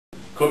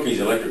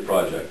Cookies electric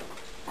project.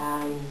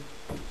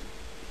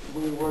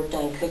 We worked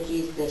on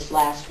Cookies this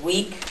last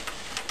week.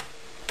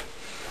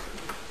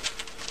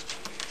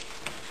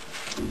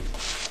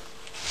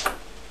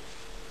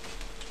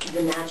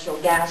 The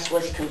natural gas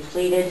was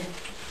completed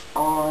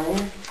on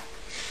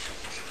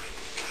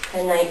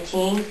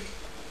 1019.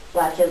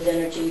 Black Hills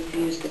Energy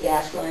fused the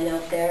gas line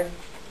out there.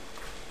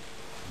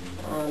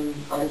 On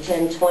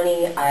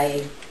 1020,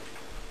 I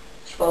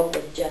spoke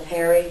with Jeff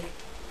Harry,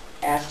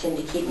 asked him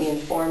to keep me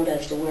informed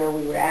as to where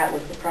we were at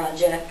with the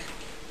project.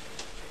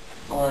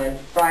 On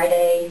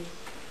Friday,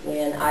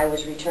 when I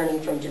was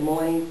returning from Des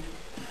Moines,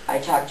 I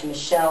talked to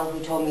Michelle,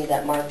 who told me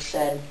that Mark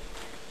said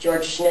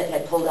George Schmidt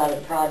had pulled out of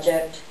the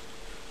project.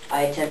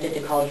 I attempted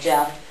to call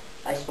Jeff.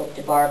 I spoke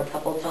to Barb a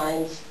couple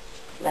times,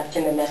 left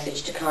him a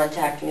message to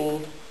contact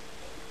me.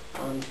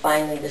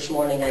 Finally, this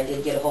morning, I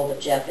did get a hold of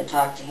Jeff and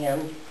talk to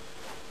him.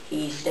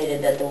 He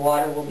stated that the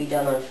water will be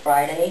done on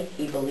Friday,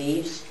 he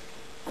believes.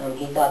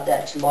 He thought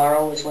that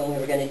tomorrow was when we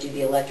were going to do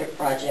the electric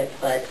project,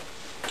 but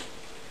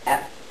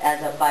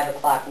as of 5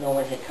 o'clock, no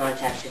one had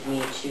contacted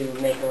me to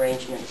make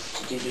arrangements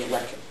to do the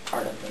electric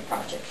part of the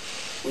project.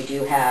 We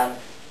do have,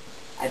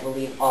 I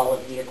believe all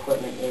of the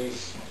equipment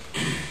is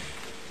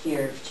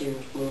here to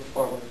move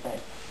forward, but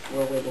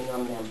we're waiting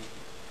on them.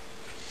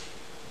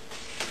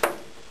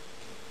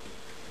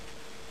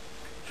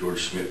 George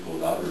Schmidt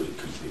pulled out, or is it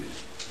completed?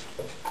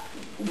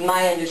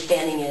 My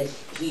understanding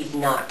is he's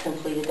not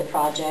completed the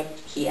project.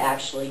 He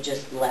actually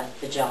just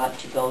left the job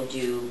to go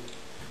do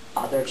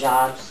other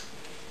jobs.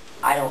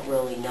 I don't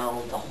really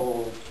know the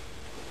whole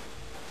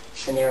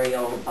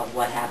scenario of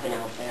what happened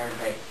out there,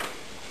 but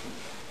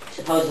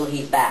supposedly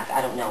he's back.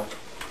 I don't know.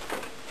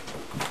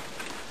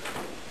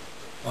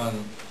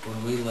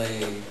 When we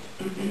lay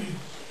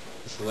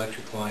this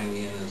electric line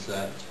in, is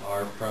that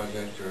our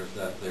project or is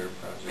that their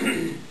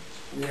project?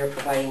 We are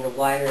providing the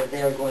wire.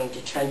 They're going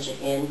to trench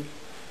it in,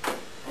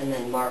 and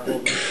then Mark will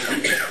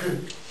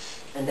reconnect it.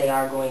 And they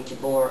are going to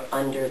bore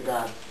under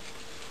the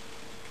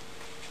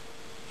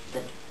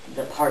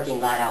parking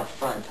lot out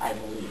front, I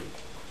believe,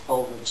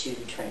 over to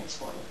the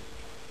transformer.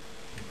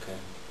 Okay.